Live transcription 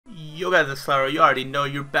Yo guys, it's Slyroh. You already know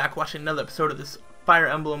you're back watching another episode of this Fire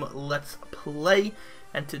Emblem Let's Play,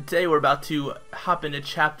 and today we're about to hop into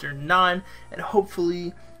Chapter 9, and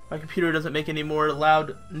hopefully my computer doesn't make any more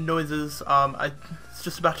loud noises. I was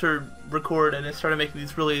just about to record and it started making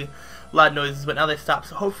these really loud noises, but now they stopped,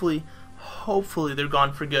 so hopefully they're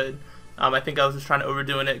gone for good. I think I was just trying to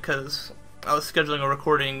overdoing it because I was scheduling a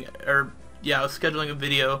recording, or yeah, I was scheduling a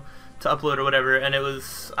video to upload or whatever, and it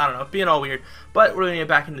was, I don't know, being all weird. But we're gonna get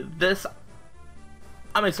back into this.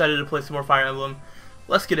 I'm excited to play some more Fire Emblem.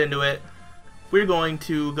 Let's get into it. We're going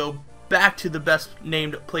to go back to the best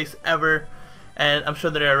named place ever, and I'm sure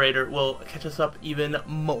the narrator will catch us up even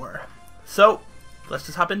more. So let's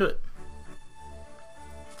just hop into it.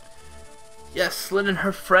 Yes, Lynn and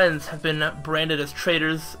her friends have been branded as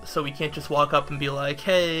traitors, so we can't just walk up and be like,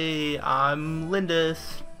 hey, I'm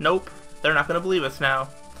Lindis. Nope, they're not gonna believe us now.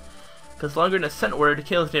 Because Lundgren has sent word to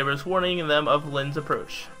Kayla's neighbors warning them of Lynn's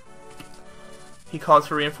approach. He calls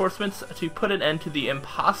for reinforcements to put an end to the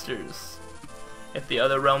imposters. If the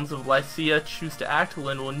other realms of Lycia choose to act,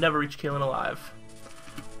 Lynn will never reach Kaylin alive.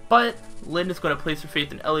 But Lynn is going to place her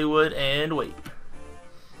faith in Eliwood and wait.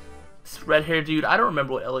 This red-haired dude, I don't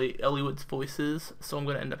remember what Eliwood's voice is, so I'm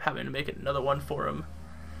going to end up having to make another one for him.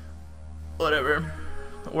 Whatever.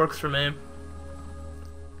 It works for me.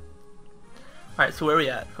 Alright, so where are we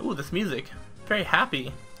at? Ooh, this music. Very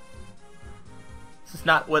happy. This is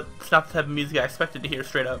not the type of music I expected to hear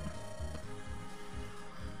straight up.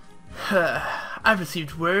 I've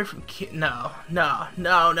received word from No.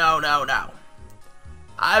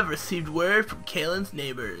 I've received word from Kaylin's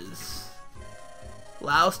neighbors.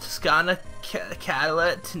 Laos, Toscana,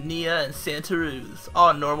 Cadillac, Tania, and Santa Ruz.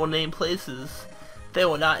 All normal name places. They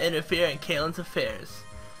will not interfere in Kaylin's affairs.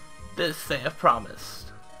 This they have promised.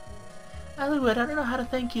 Eliwood, I don't know how to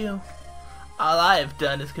thank you. All I have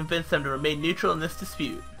done is convince them to remain neutral in this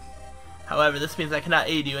dispute. However, this means I cannot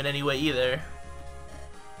aid you in any way either.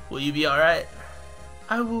 Will you be alright?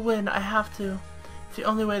 I will win, I have to. It's the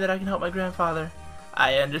only way that I can help my grandfather.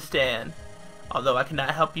 I understand. Although I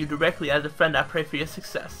cannot help you directly as a friend, I pray for your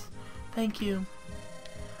success. Thank you.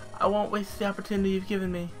 I won't waste the opportunity you've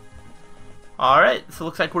given me. Alright, so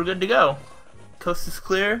looks like we're good to go. Coast is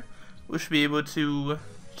clear. We should be able to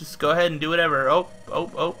just go ahead and do whatever. Oh,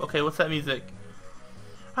 okay, what's that music?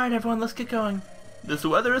 Alright everyone, let's get going. This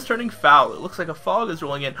weather is turning foul. It looks like a fog is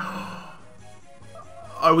rolling in.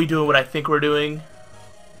 Are we doing what I think we're doing?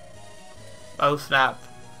 Oh snap.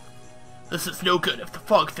 This is no good. If the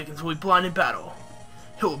fog thickens, we'll be blind in battle.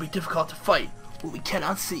 It will be difficult to fight what we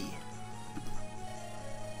cannot see.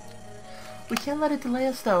 We can't let it delay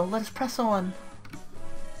us though. Let us press on.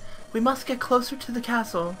 We must get closer to the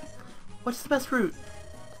castle. What's the best route?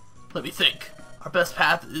 Let me think. Our best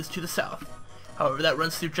path is to the south. However, that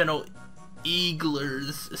runs through General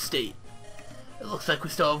Eagler's estate. It looks like we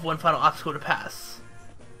still have one final obstacle to pass.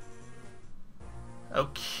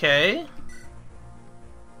 Okay.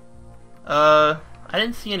 I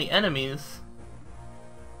didn't see any enemies.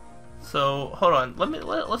 So, hold on.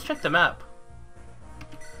 Let's check the map.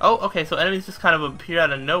 Oh, okay, so enemies just kind of appear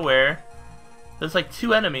out of nowhere. There's like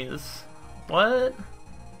 2 enemies. What?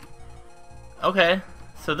 Okay.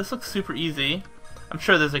 So this looks super easy. I'm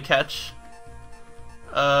sure there's a catch.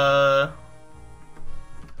 Yeah,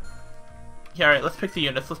 alright, let's pick the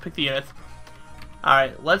units.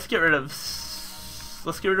 Alright, let's get rid of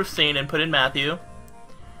Sane and put in Matthew.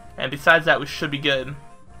 And besides that, we should be good.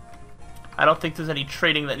 I don't think there's any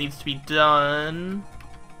trading that needs to be done.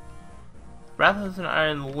 Wrath has an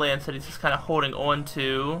iron lance that he's just kind of holding on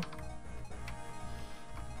to.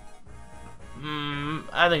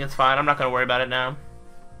 I think it's fine. I'm not going to worry about it now.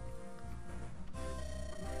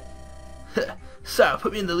 Sir,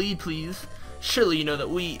 put me in the lead, please. Surely you know that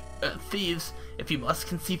we, thieves, if you must,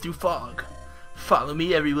 can see through fog. Follow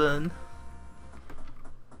me, everyone.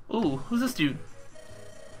 Ooh, who's this dude?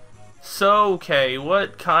 So, okay,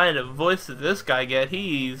 what kind of voice did this guy get?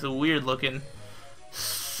 He's weird looking.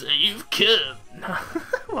 So you've come.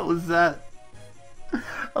 What was that?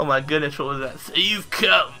 Oh my goodness, what was that? So you've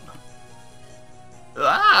come.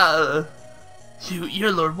 Ah!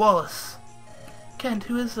 You're Lord Wallace. Kent,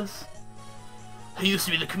 who is this? He used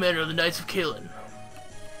to be the commander of the Knights of Kaylin.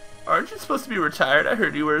 Aren't you supposed to be retired? I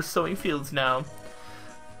heard you were sowing fields now.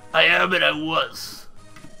 I am and I was.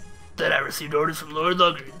 Then I received orders from Lord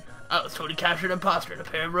Lundgren. I was told to capture an imposter and a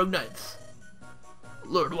pair of rogue knights.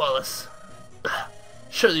 Lord Wallace.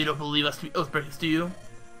 Surely you don't believe us to be oathbreakers, do you?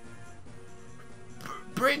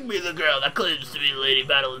 Bring me the girl that claims to be Lady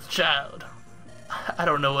Madeline's child. I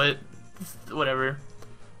don't know what. Whatever.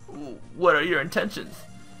 What are your intentions?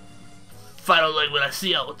 If I don't like what I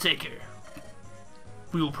see, I will take her.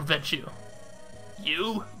 We will prevent you.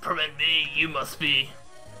 You? Prevent me? You must be...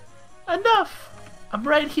 Enough! I'm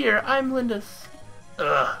right here. I'm Lindis.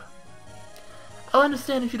 Ugh. I'll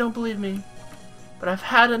understand if you don't believe me, but I've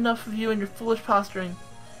had enough of you and your foolish posturing.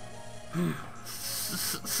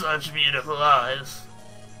 Such beautiful eyes.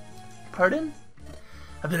 Pardon?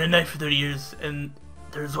 I've been a knight for 30 years, and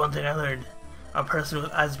there's one thing I learned. A person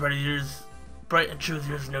with eyes bright and true as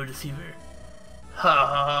yours is no deceiver. Ha ha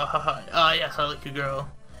ha ha ha. Ah yes, I like you, girl.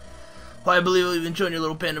 Why, I believe I'll even join your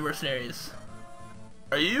little band of mercenaries.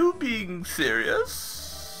 Are you being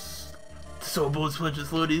serious? So bold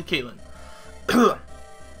pledges loyalty to Caitlin.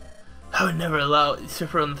 I would never allow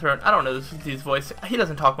usurper on the throne. I don't know his voice. He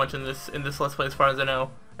doesn't talk much in this Let's Play as far as I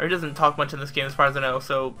know. Or he doesn't talk much in this game as far as I know,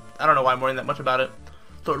 so I don't know why I'm worrying that much about it.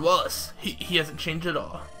 Lord Wallace, he hasn't changed at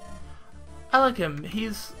all. I like him.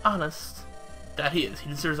 He's honest. That he is. He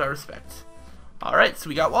deserves our respect. Alright, so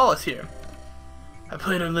we got Wallace here. I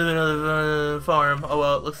plan on living on the farm. Oh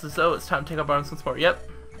well, it looks as though it's time to take up arms once more. Yep.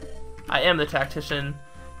 I am the tactician.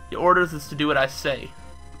 The orders is to do what I say.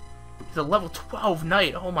 He's a level 12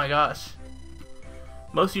 knight. Oh my gosh.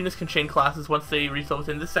 Most units can change classes once they reach level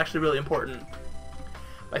 10. This is actually really important.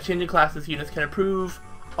 By changing classes, units can improve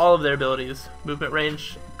all of their abilities. Movement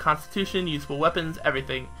range, constitution, usable weapons,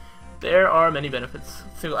 everything. There are many benefits.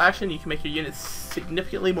 Single action, you can make your units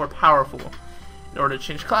significantly more powerful. In order to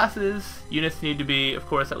change classes, units need to be, of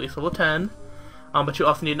course, at least level 10. But you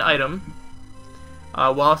also need an item.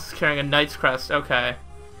 Wallace is carrying a knight's crest. Okay.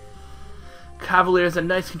 Cavaliers and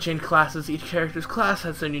knights can change classes. Each character's class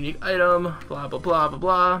has their unique item. Blah, blah, blah, blah,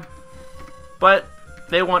 blah. But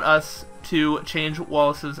they want us to change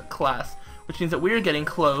Wallace's class, which means that we're getting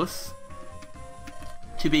close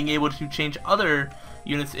to being able to change other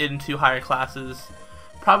units into higher classes.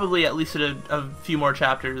 Probably at least a few more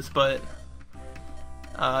chapters, but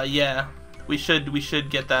yeah, we should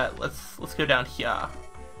get that. Let's go down here.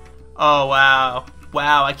 Oh wow.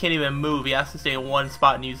 Wow, I can't even move. He has to stay in one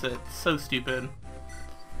spot and use it. So stupid.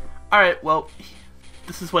 Alright, well,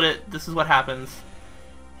 this is what happens.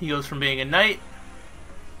 He goes from being a knight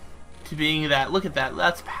to being that. Look at that.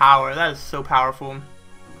 That's power. That is so powerful.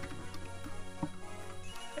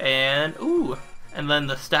 And ooh, and then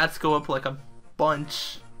the stats go up like a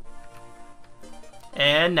bunch.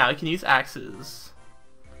 And now he can use axes.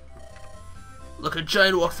 Look, a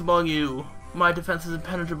giant walks among you. My defense is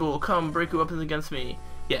impenetrable. Come, break your weapons against me.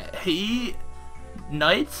 Yeah,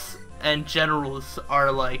 knights and generals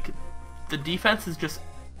are like, the defense is just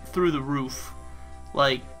through the roof.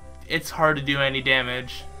 Like, it's hard to do any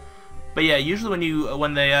damage. But yeah, usually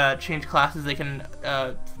when they change classes, they can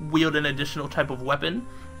wield an additional type of weapon,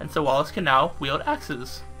 and so Wallace can now wield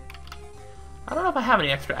axes. I don't know if I have any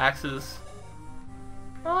extra axes.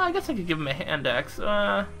 Well, I guess I could give him a hand axe.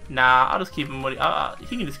 Nah, I'll just keep him what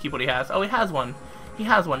he can just keep what he has. Oh, he has one. He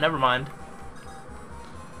has one, never mind.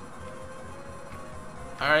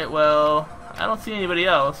 Alright, well, I don't see anybody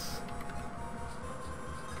else.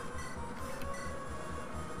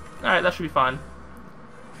 Alright, that should be fine.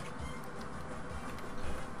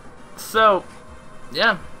 So,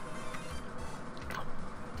 yeah.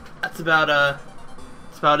 That's about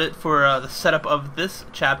it for the setup of this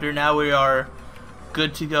chapter. Now we are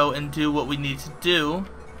good to go and do what we need to do.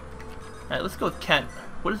 Alright, let's go with Kent.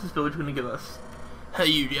 What is this village going to give us? Hey,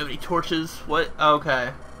 do you have any torches? What?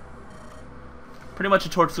 Okay. Pretty much a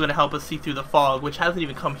torch is going to help us see through the fog, which hasn't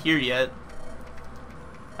even come here yet,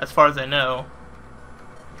 as far as I know.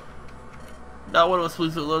 Now, what else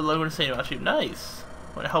was Lord going to say about you? Nice.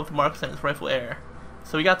 When it helped Marcus and his rightful heir.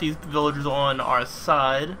 So we got these villagers on our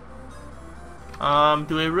side.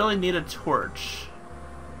 Do we really need a torch?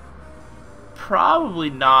 Probably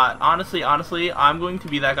not. Honestly, I'm going to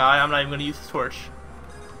be that guy. I'm not even going to use this torch.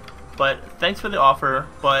 But thanks for the offer,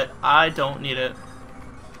 but I don't need it.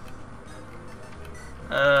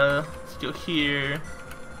 Let's go here.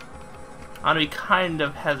 I'm going to be kind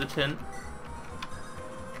of hesitant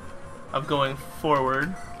of going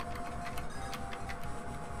forward.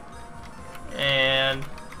 And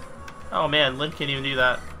oh man, Link can't even do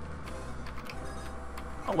that.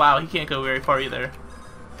 Oh wow, he can't go very far either.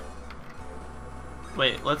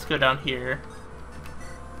 Wait, let's go down here.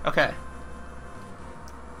 Okay.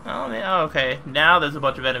 Oh man, oh, okay. Now there's a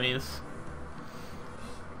bunch of enemies.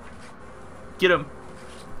 Get him.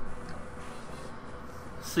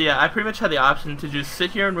 So yeah, I pretty much had the option to just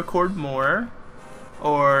sit here and record more,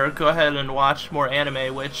 or go ahead and watch more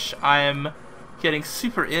anime, which I'm getting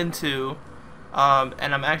super into.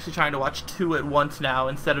 And I'm actually trying to watch 2 at once now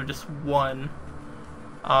instead of just 1.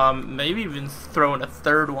 Maybe even throw in a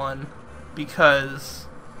 3rd one, because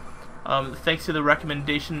Thanks to the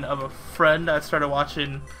recommendation of a friend, I started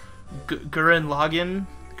watching Gurren Lagann.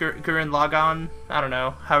 I don't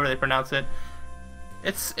know, however they pronounce it.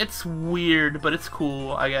 It's weird, but it's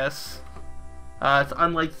cool, I guess. It's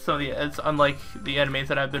unlike the animes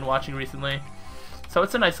that I've been watching recently, so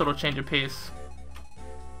it's a nice little change of pace.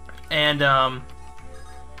 And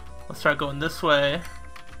let's start going this way.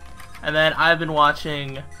 And then I've been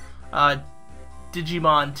watching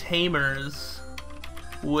Digimon Tamers,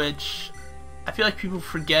 which I feel like people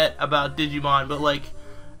forget about Digimon, but like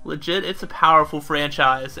legit, it's a powerful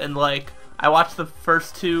franchise. And like I watched the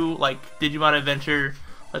first two, like Digimon Adventure,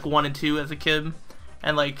 like 1 and 2 as a kid,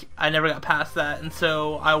 and like I never got past that, and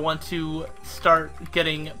so I want to start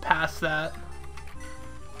getting past that.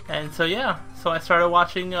 And so yeah, so I started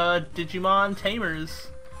watching Digimon Tamers,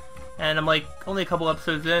 and I'm like only a couple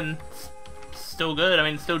episodes in. Still good. I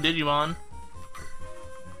mean, still Digimon.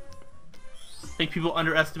 I think people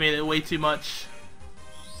underestimate it way too much,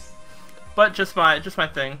 but just my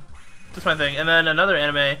thing. And then another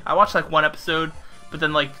anime, I watched like 1 episode, but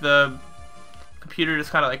then like the computer just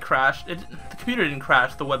kind of like crashed. The computer didn't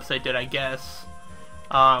crash, the website did, I guess.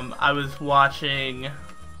 I was watching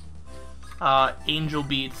Angel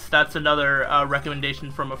Beats. That's another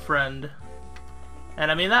recommendation from a friend, and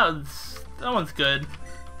I mean that one's good,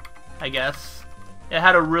 I guess. It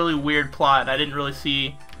had a really weird plot. I didn't really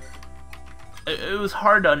see. It was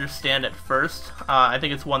hard to understand at first. I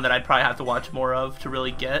think it's one that I'd probably have to watch more of to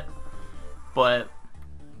really get. But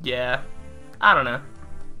yeah, I don't know.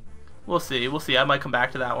 We'll see. We'll see. I might come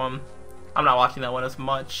back to that one. I'm not watching that one as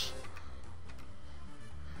much.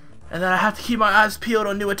 And then I have to keep my eyes peeled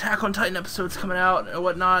on new Attack on Titan episodes coming out and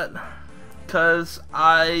whatnot, because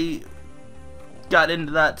I got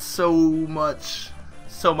into that so much.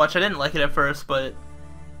 I didn't like it at first, but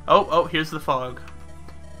oh, here's the fog.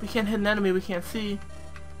 We can't hit an enemy we can't see.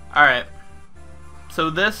 Alright, so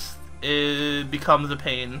this becomes a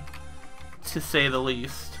pain, to say the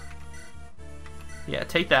least. Yeah,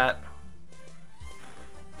 take that.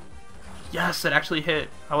 Yes, it actually hit.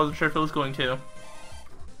 I wasn't sure if it was going to.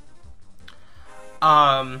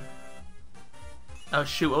 Oh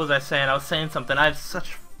shoot, what was I saying? I was saying something. I have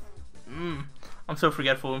such... I'm so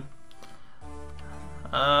forgetful.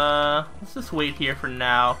 Let's just wait here for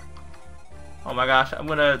now. Oh my gosh, I'm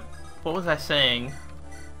gonna... What was I saying?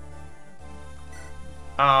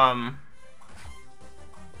 Oh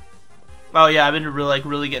yeah, I've been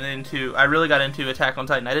really getting into... I really got into Attack on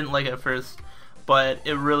Titan. I didn't like it at first, but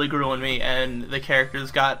it really grew on me, and the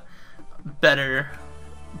characters got better.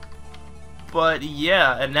 But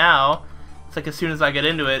yeah, and now, it's like as soon as I get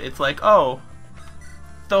into it, it's like, oh,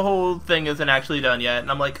 the whole thing isn't actually done yet,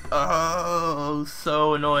 and I'm like, oh,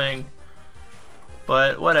 so annoying.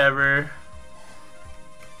 But whatever.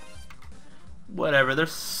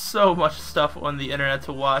 There's so much stuff on the internet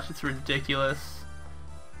to watch, it's ridiculous.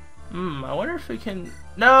 I wonder if we can...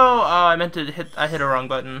 No! Oh, I meant to hit... I hit a wrong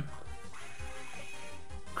button.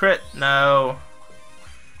 Crit! No.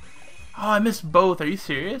 Oh, I missed both. Are you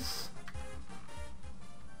serious?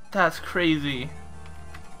 That's crazy.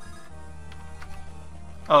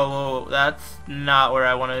 Oh, that's not where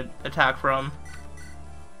I want to attack from.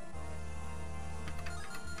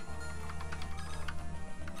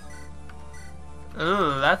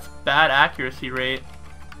 Ugh, that's bad accuracy rate.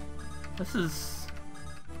 This is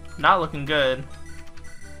not looking good.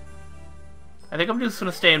 I think I'm just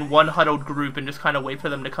gonna stay in one huddled group and just kind of wait for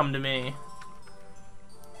them to come to me.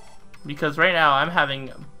 Because right now I'm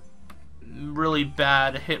having really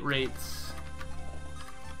bad hit rates.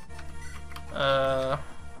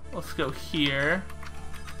 Let's go here.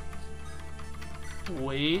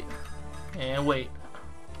 Wait. And wait.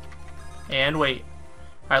 And wait.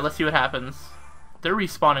 Alright, let's see what happens. They're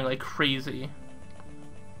respawning like crazy.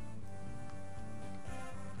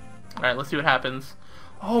 Alright, let's see what happens.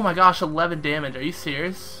 Oh my gosh, 11 damage. Are you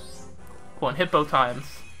serious? Go on, hit both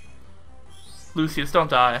times. Lucius,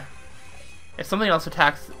 don't die. If something else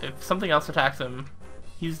attacks him,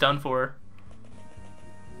 he's done for.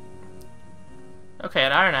 Okay,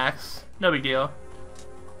 an iron axe. No big deal.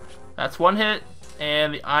 That's one hit,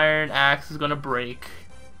 and the iron axe is gonna break.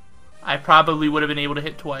 I probably would have been able to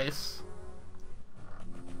hit twice.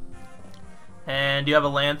 And do you have a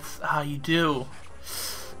lance? Ah, you do.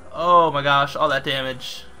 Oh my gosh, all that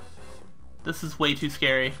damage. This is way too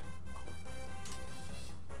scary.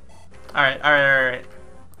 Alright. Alright,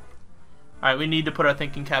 we need to put our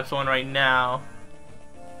thinking caps on right now.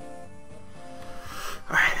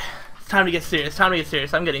 Alright, it's time to get serious. I'm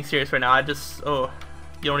getting serious right now. Oh,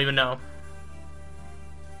 you don't even know.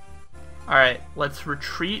 Alright, let's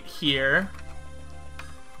retreat here.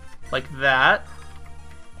 Like that.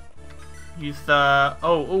 Use the...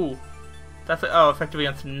 Oh, that's effective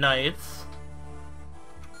against knights.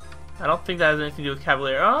 I don't think that has anything to do with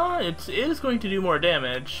Cavalier. Oh, it is going to do more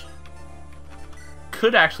damage.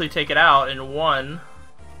 Could actually take it out in one.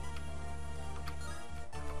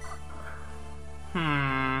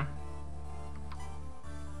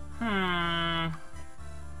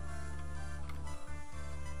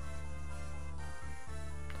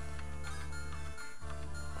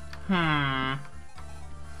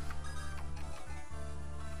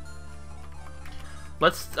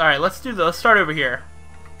 Let's start over here,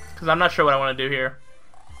 because I'm not sure what I want to do here.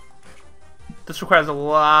 This requires a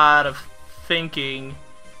lot of thinking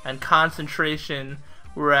and concentration,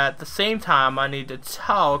 where at the same time I need to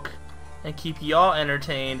talk and keep y'all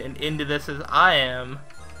entertained and into this as I am.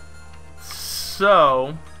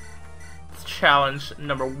 So, challenge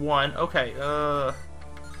number 1. Okay,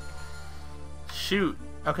 shoot.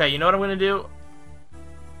 Okay, you know what I'm gonna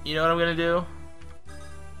do?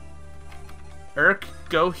 Urk,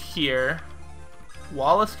 go here.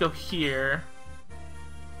 Wallace, go here.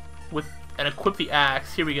 And equip the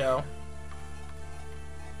axe. Here we go.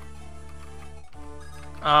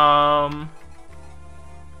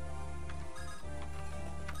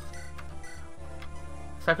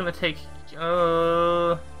 Is that gonna take...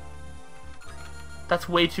 that's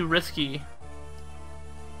way too risky.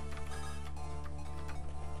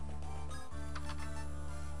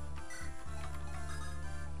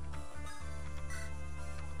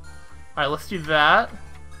 Alright, let's do that.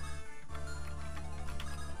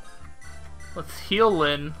 Let's heal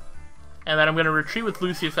Lynn. And then I'm gonna retreat with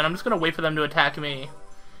Lucius, and I'm just gonna wait for them to attack me.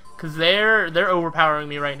 Cause they're overpowering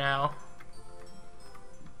me right now.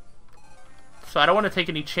 So I don't want to take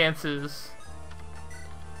any chances.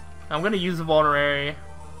 I'm gonna use a vulnerary.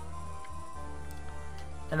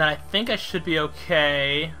 And then I think I should be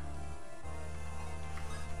okay.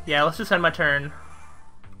 Yeah, let's just end my turn.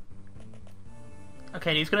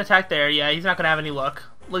 Okay, he's gonna attack there. Yeah, he's not gonna have any luck.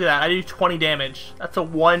 Look at that, I do 20 damage. That's a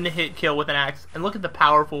one-hit kill with an axe. And look at the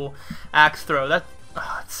powerful axe throw.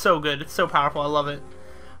 It's so good. It's so powerful. I love it.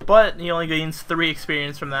 But he only gains 3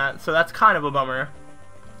 experience from that, so that's kind of a bummer.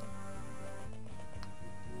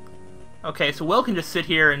 Okay, so Will can just sit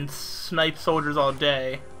here and snipe soldiers all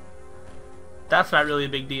day. That's not really a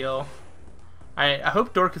big deal. I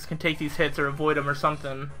hope Dorcas can take these hits or avoid them or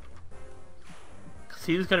something. Because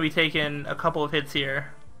he's going to be taking a couple of hits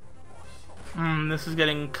here. This is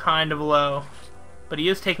getting kind of low. But he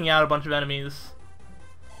is taking out a bunch of enemies.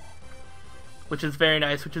 Which is very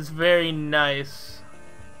nice,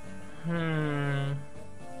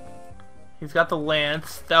 He's got the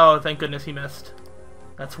lance. Oh, thank goodness he missed.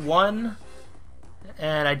 That's 1.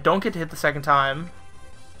 And I don't get to hit the second time.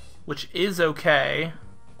 Which is okay.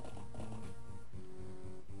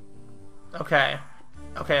 Okay.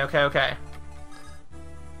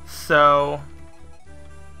 So...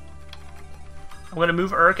 I'm going to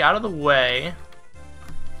move Urk out of the way.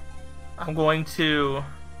 I'm going to...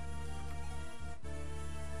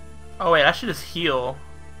 Oh wait, I should just heal.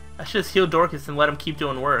 I should just heal Dorcas and let him keep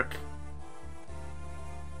doing work.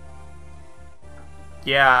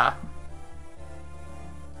 Yeah.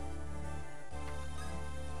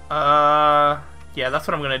 Yeah, that's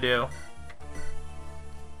what I'm gonna do.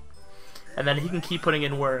 And then he can keep putting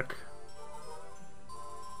in work.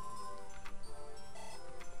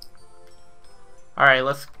 Alright,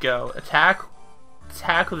 let's go. Attack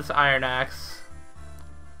with this iron axe.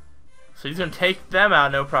 So he's gonna take them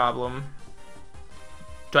out, no problem.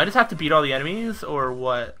 Do I just have to beat all the enemies, or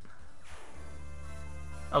what?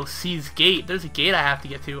 Oh, C's gate. There's a gate I have to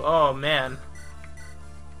get to. Oh, man.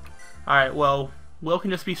 Alright, well, Will can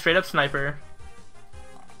just be straight up sniper.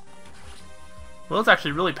 Will's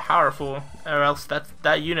actually really powerful, or else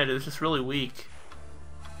that unit is just really weak.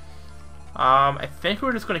 I think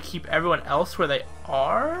we're just going to keep everyone else where they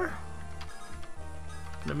are.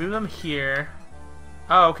 I'm going to move them here.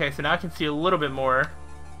 Oh, okay, so now I can see a little bit more.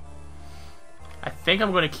 I think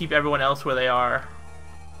I'm going to keep everyone else where they are.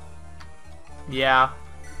 Yeah.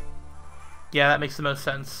 Yeah, that makes the most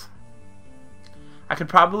sense. I could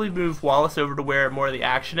probably move Wallace over to where more of the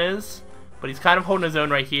action is, but he's kind of holding his own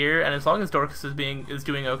right here, and as long as Dorcas is doing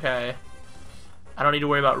okay, I don't need to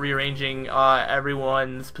worry about rearranging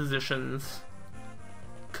everyone's positions,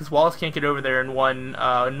 because Wallace can't get over there in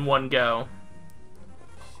one go.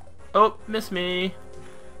 Oh, miss me.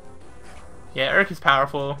 Yeah, Urk is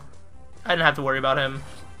powerful. I didn't have to worry about him.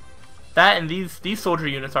 That and these soldier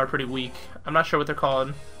units are pretty weak. I'm not sure what they're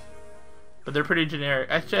called, but they're pretty generic.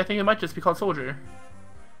 Actually, I think it might just be called soldier.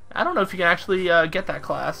 I don't know if you can actually get that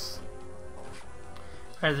class.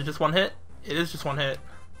 Alright, is it just one hit? It is just one hit.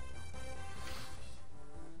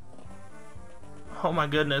 Oh my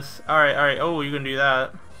goodness. Alright, alright. Oh, you're gonna do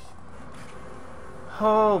that.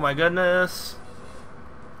 Oh my goodness.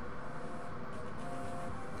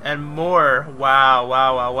 And more. Wow,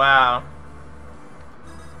 wow, wow, wow.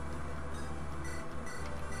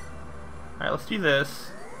 Alright, let's do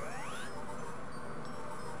this.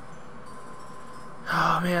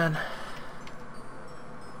 Oh man.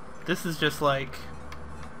 This is just like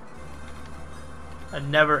a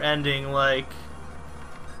never-ending, like...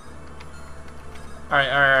 Alright,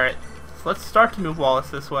 alright, alright. So let's start to move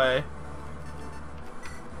Wallace this way.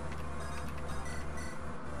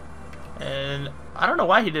 And I don't know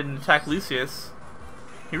why he didn't attack Lucius.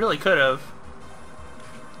 He really could have.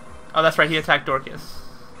 Oh, that's right, he attacked Dorcas,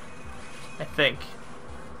 I think.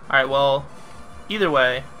 Alright, well, either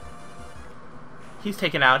way, he's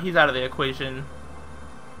taken out. He's out of the equation.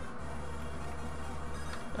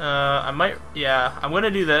 I might... Yeah, I'm gonna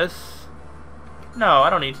do this. No, I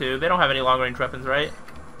don't need to. They don't have any long-range weapons, right?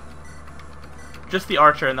 Just the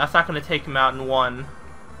archer, and that's not gonna take him out in one.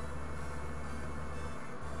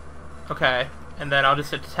 Okay, and then I'll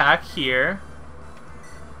just attack here.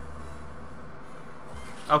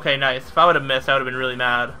 Okay, nice. If I would have missed, I would have been really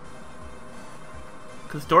mad.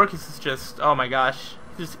 Because Dorcas is just... Oh my gosh.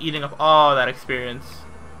 He's just eating up all that experience.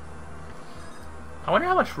 I wonder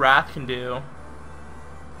how much Wrath can do.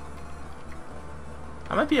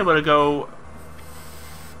 I might be able to go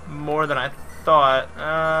more than I thought.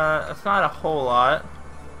 That's not a whole lot.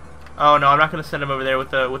 Oh no, I'm not gonna send him over there with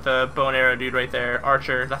the bow and arrow dude right there.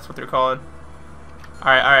 Archer, that's what they're called.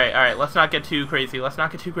 Alright, alright, alright. Let's not get too crazy. Let's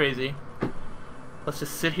not get too crazy. Let's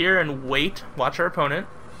just sit here and wait, watch our opponent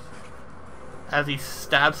as he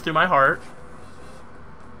stabs through my heart.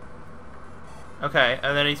 Okay,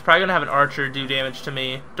 and then he's probably gonna have an archer do damage to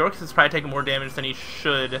me. Dorcas is probably taking more damage than he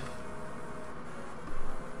should.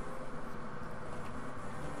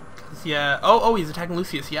 Yeah. Oh, he's attacking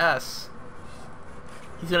Lucius. Yes.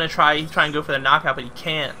 He's gonna try and go for the knockout, but he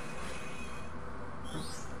can't.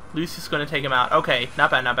 Lucius is gonna take him out. Okay, not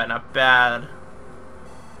bad, not bad, not bad.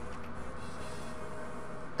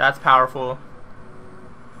 That's powerful.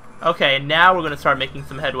 Okay, now we're gonna start making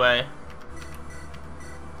some headway.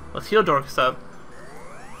 Let's heal Dorcas up.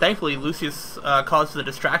 Thankfully, Lucius caused the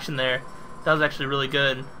distraction there. That was actually really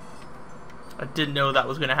good. I didn't know that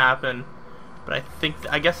was gonna happen. But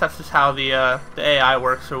I guess that's just how the AI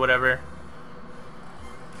works or whatever.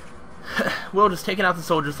 Will just taking out the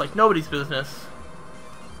soldiers like nobody's business.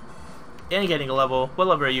 And getting a level. What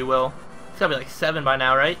level are you, Will? It's gotta be like 7 by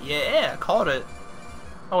now, right? Yeah, called it.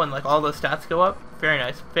 Oh, and like all those stats go up? Very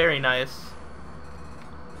nice, very nice.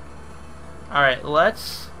 Alright,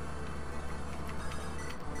 let's...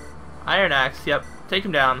 Iron Axe, yep, take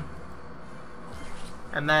him down.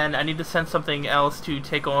 And then I need to send something else to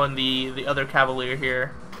take on the other Cavalier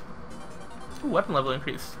here. Ooh, weapon level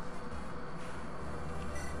increase.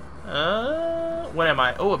 What am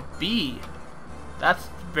I? Oh, a B. That's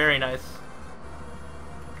very nice.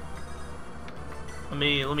 Let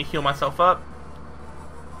me heal myself up.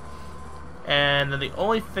 And then the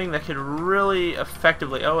only thing that could really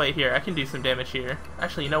effectively... Oh wait, here, I can do some damage here.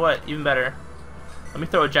 Actually, you know what? Even better. Let me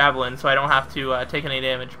throw a javelin so I don't have to take any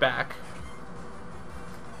damage back.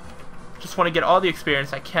 Just want to get all the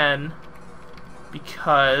experience I can,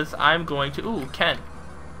 because I'm going to... Ooh, Ken.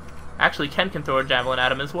 Actually, Ken can throw a javelin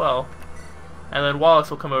at him as well. And then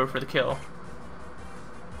Wallace will come over for the kill.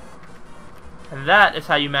 And that is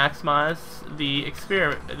how you maximize the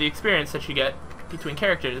experience that you get between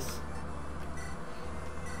characters.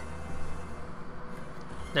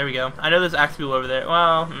 There we go. I know there's axe people over there.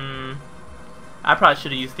 Well, I probably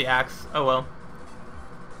should have used the axe. Oh well.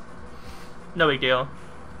 No big deal.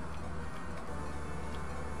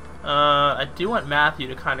 I do want Matthew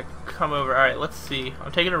to kind of come over. Alright, let's see.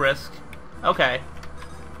 I'm taking a risk. Okay.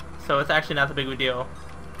 So it's actually not the big of a deal.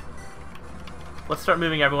 Let's start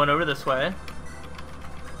moving everyone over this way.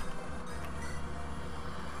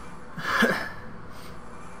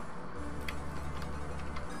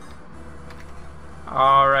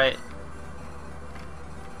 Alright.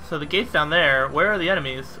 So the gate's down there. Where are the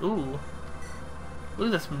enemies? Ooh. Look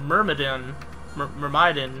at this Myrmidon.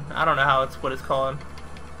 Myrmidon. I don't know what it's called.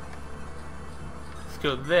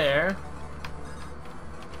 Go there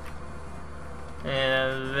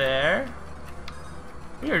and there.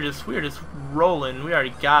 We are just rolling. We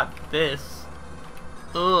already got this.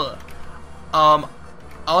 Ugh.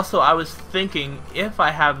 Also, I was thinking if I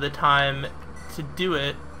have the time to do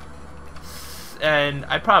it, and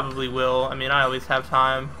I probably will. I mean, I always have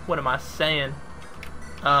time. What am I saying?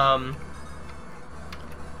 I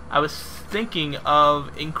was thinking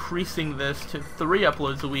of increasing this to 3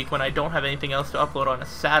 uploads a week when I don't have anything else to upload on a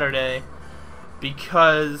Saturday.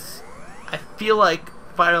 because I feel like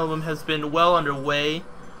Fire Emblem has been well underway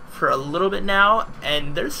for a little bit now,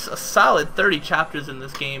 and there's a solid 30 chapters in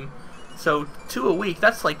this game. So 2 a week,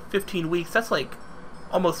 that's like 15 weeks, that's like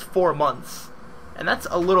almost 4 months. And that's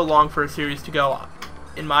a little long for a series to go,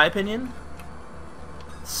 in my opinion.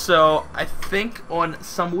 So I think on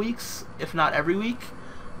some weeks, if not every week,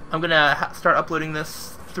 I'm gonna start uploading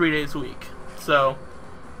this 3 days a week. So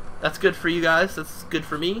that's good for you guys, that's good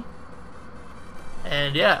for me.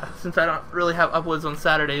 And yeah, since I don't really have uploads on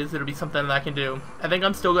Saturdays, it'll be something that I can do. I think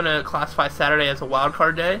I'm still gonna classify Saturday as a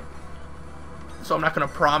wildcard day, so I'm not gonna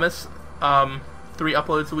promise 3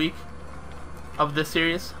 uploads a week of this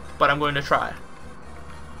series, but I'm going to try.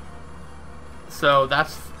 So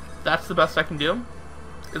that's the best I can do,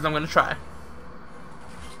 is I'm going to try.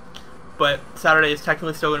 But Saturday is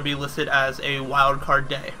technically still going to be listed as a wildcard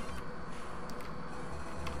day.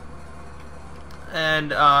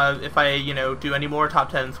 And if I, do any more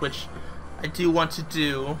top 10s, which I do want to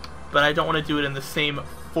do, but I don't want to do it in the same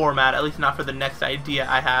format, at least not for the next idea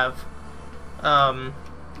I have,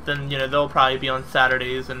 then, they'll probably be on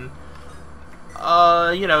Saturdays. And,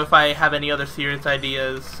 if I have any other serious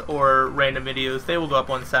ideas or random videos, they will go up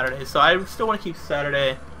on Saturdays. So I still want to keep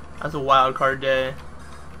Saturday as a wildcard day.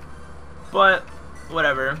 But,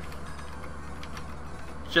 whatever.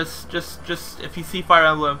 Just if you see Fire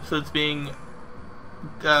Emblem episodes being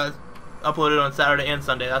uploaded on Saturday and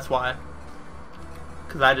Sunday, that's why.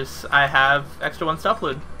 Because I have extra ones to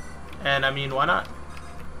upload. And, I mean, why not?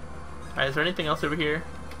 Alright, is there anything else over here?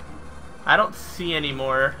 I don't see any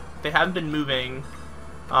more. They haven't been moving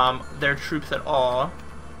their troops at all.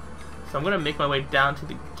 So I'm going to make my way down to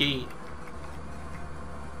the gate.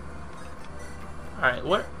 Alright,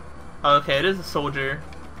 what? Oh, okay, it is a soldier.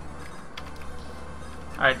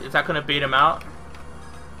 Alright, is that going to bait him out?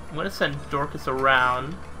 I'm going to send Dorcas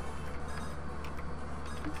around.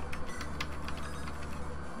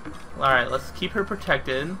 Alright, let's keep her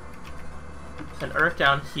protected. Send Urk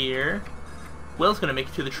down here. Will's going to make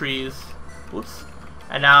it to the trees. Whoops.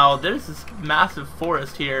 And now there's this massive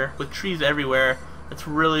forest here with trees everywhere. That's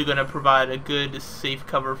really going to provide a good safe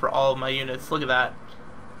cover for all of my units. Look at that.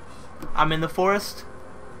 I'm in the forest,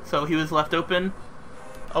 so he was left open.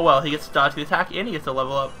 Oh well, he gets to dodge the attack and he gets to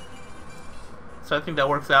level up. So I think that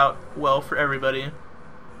works out well for everybody.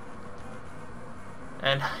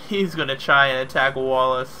 And he's going to try and attack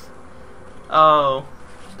Wallace. Oh,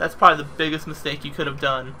 that's probably the biggest mistake you could have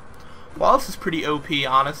done. Wallace is pretty OP,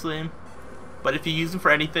 honestly. But if you use him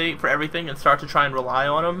for everything, and start to try and rely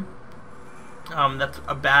on him, that's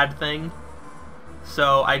a bad thing.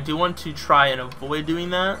 So I do want to try and avoid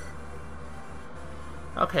doing that.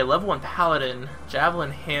 Okay, level 1 Paladin,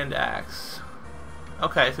 Javelin Hand Axe.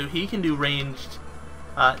 Okay, so he can do ranged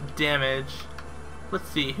damage. Let's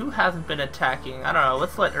see, who hasn't been attacking? I don't know,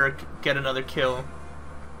 let's let Urk get another kill.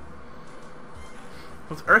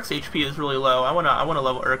 Because Urk's HP is really low. I wanna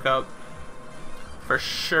level Urk up. For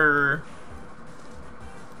sure.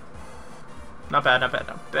 Not bad, not bad,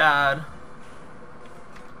 not bad.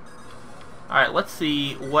 Alright, let's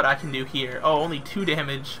see what I can do here. Oh, only 2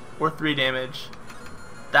 damage or 3 damage.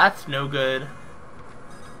 That's no good.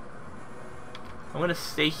 I'm gonna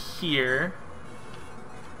stay here.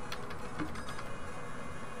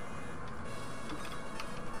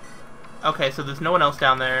 Okay, so there's no one else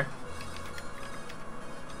down there.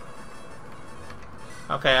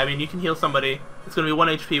 Okay, I mean, you can heal somebody. It's gonna be 1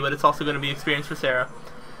 HP, but it's also gonna be experience for Sarah.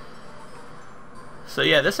 So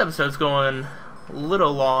yeah, this episode's going a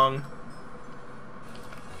little long.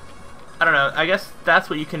 I don't know, I guess that's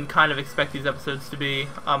what you can kind of expect these episodes to be.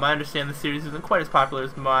 I understand the series isn't quite as popular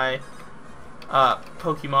as my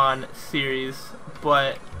Pokemon series,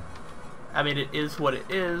 but I mean, it is what it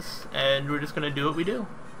is, and we're just going to do what we do.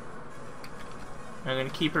 I'm going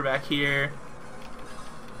to keep her back here.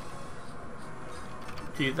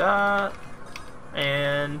 Do that,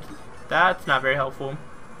 and that's not very helpful.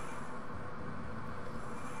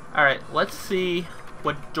 Alright, let's see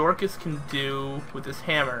what Dorcas can do with this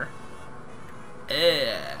hammer.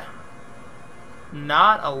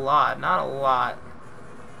 Not a lot, not a lot.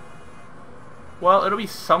 Well, it'll be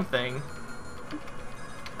something.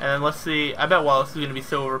 And then let's see, I bet Wallace is going to be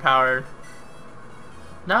so overpowered.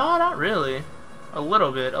 No, not really. A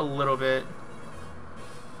little bit, a little bit.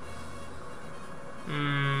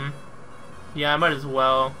 Yeah, I might as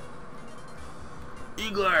well.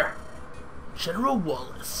 Eagler! General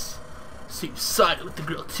Wallace. So you sided with the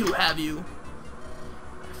girl too, have you?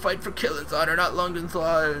 Fight for Killen's honor, not London's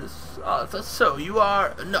lives. Ah, that's so. You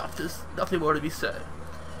are enough. There's nothing more to be said.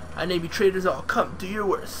 I name you traitors all. Come, do your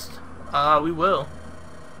worst. We will.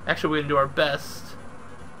 Actually, we're gonna do our best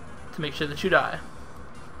to to make sure that you die.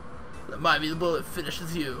 That might be the bullet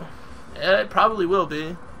finishes you. It probably will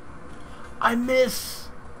be. I miss!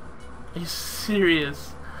 Are you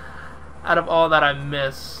serious? Out of all that, I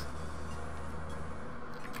miss.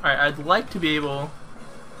 Alright, I'd like to be able...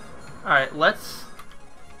 Alright, let's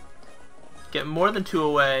get more than 2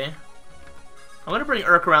 away. I'm gonna bring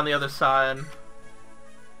Urk around the other side.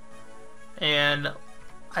 And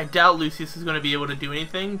I doubt Lucius is gonna be able to do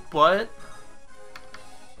anything, but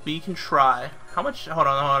we can try. How much? Hold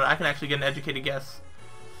on. I can actually get an educated guess.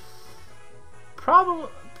 Probably.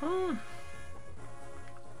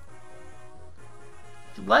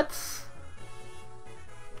 Let's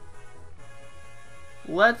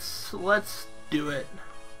do it.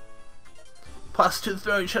 Plus 2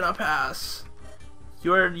 throwing should not pass.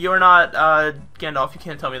 You're not Gandalf. You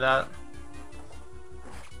can't tell me that.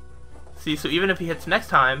 See, so even if he hits next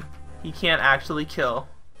time, he can't actually kill.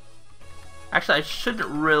 Actually, I shouldn't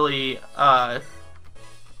really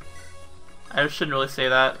say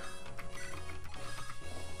that.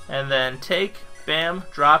 And then take, bam,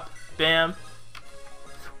 drop, bam,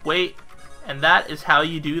 wait, and that is how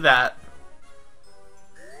you do that.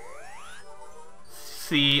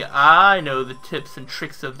 See, I know the tips and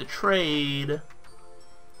tricks of the trade.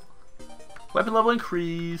 Weapon level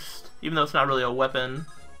increased, even though it's not really a weapon.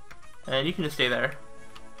 And you can just stay there.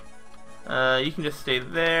 You can just stay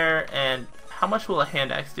there, and how much will a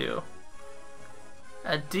hand axe do?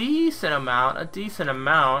 A decent amount,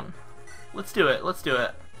 Let's do it,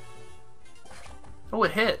 Oh,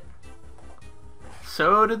 it hit.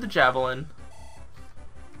 So did the javelin.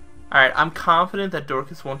 Alright, I'm confident that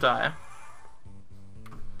Dorcas won't die.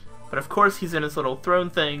 But of course he's in his little throne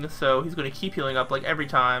thing, so he's going to keep healing up like every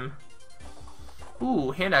time.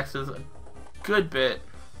 Ooh, hand axe does a good bit.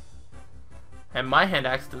 And my hand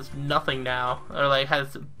axe does nothing now, or like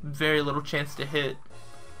has very little chance to hit.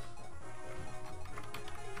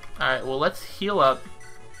 Alright, well let's heal up.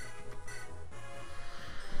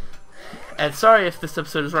 And sorry if this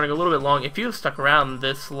episode is running a little bit long. If you've stuck around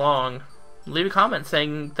this long, leave a comment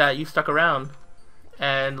saying that you stuck around.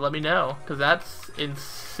 And let me know, because that's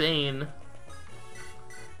insane.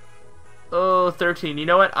 Oh, 13. You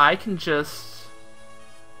know what? I can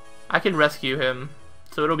rescue him,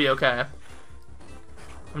 so it'll be okay.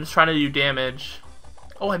 I'm just trying to do damage.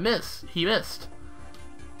 Oh, I miss. He missed.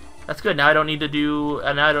 That's good. Now I don't need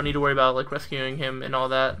to worry about like rescuing him and all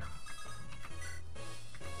that.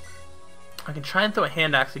 I can try and throw a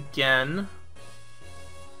hand axe again.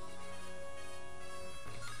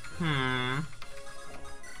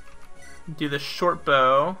 Do the short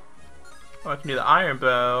bow, or I can do the iron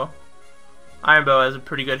bow. Iron bow has a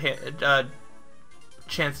pretty good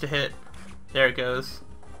chance to hit. There it goes.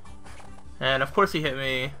 And of course he hit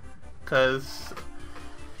me, because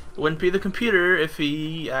it wouldn't be the computer if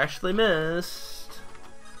he actually missed.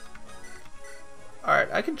 Alright,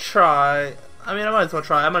 I can try. I mean, I might as well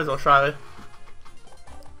try.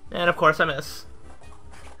 And of course I miss.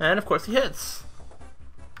 And of course he hits.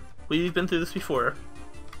 We've been through this before.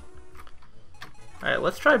 Alright,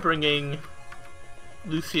 let's try bringing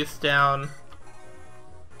Lucius down.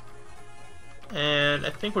 And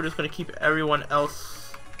I think we're just going to keep everyone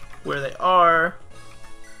else where they are.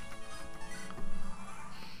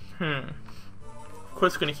 Of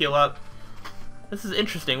course, going to heal up. This is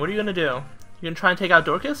interesting. What are you going to do? You going to try and take out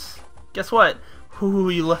Dorcas? Guess what? Ooh,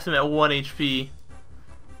 you left him at 1 HP.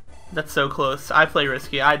 That's so close. I play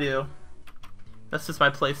risky. I do. That's just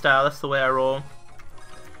my playstyle. That's the way I roll.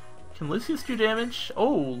 Can Lucius do damage?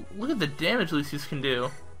 Oh, look at the damage Lucius can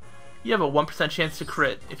do. You have a 1% chance to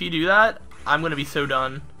crit. If you do that, I'm going to be so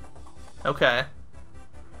done. Okay.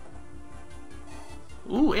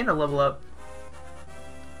 Ooh, and a level up.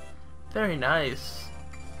 Very nice.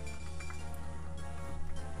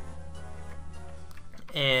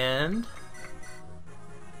 And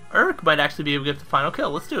Urk might actually be able to get the final kill.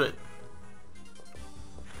 Let's do it.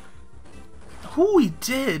 Ooh, he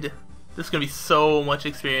did! This is going to be so much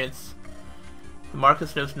experience. The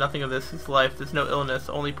Marcus knows nothing of this. His life. There's no illness,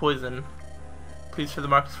 only poison. Please for the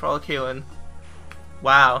Marcus for all of Kaelin.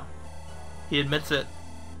 Wow. He admits it.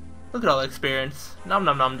 Look at all that experience. Nom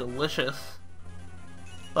nom nom, delicious.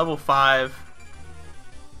 Level 5.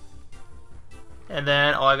 And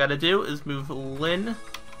then all I gotta do is move Lyn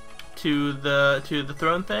to the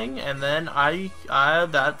throne thing, and then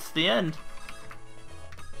that's the end.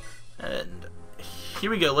 And here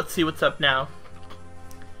we go. Let's see what's up now.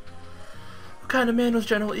 What kind of man was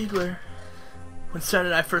General Eagler? When Stan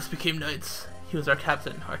and I first became knights, he was our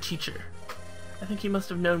captain, our teacher. I think he must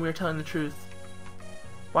have known we were telling the truth.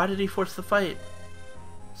 Why did he force the fight?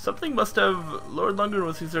 Something must have... Lord Lundgren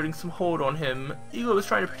was exerting some hold on him. Eagle was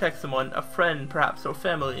trying to protect someone, a friend perhaps, or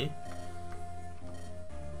family.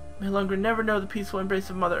 May Lundgren never know the peaceful embrace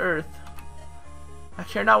of Mother Earth. I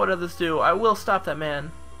care not what others do. I will stop that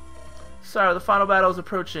man. Sorry, the final battle is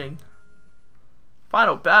approaching.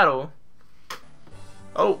 Final battle?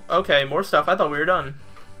 Oh, okay, more stuff. I thought we were done.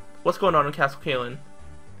 What's going on in Castle Kalen?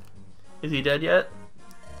 Is he dead yet?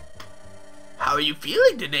 How are you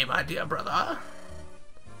feeling today, my dear brother?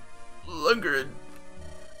 Lundgren,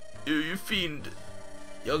 you fiend.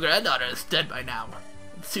 Your granddaughter is dead by now.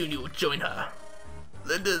 Soon you will join her.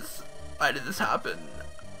 Linda's, why did this happen?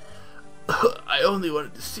 I only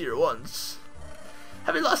wanted to see her once.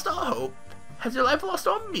 Have you lost all hope? Has your life lost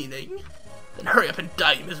all meaning? Then hurry up and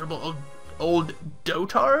die, you miserable old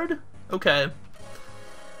dotard. Okay.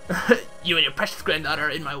 You and your precious granddaughter are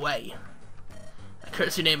in my way. I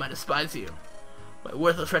curse your name, I despise you. My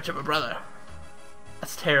worthless wretch of a brother.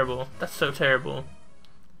 That's terrible. That's so terrible.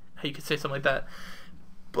 How you could say something like that.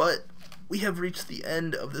 But we have reached the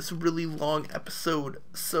end of this really long episode.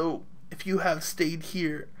 So if you have stayed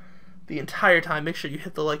here the entire time, make sure you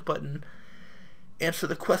hit the like button. Answer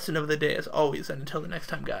the question of the day as always. And until the next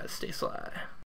time, guys, stay sly.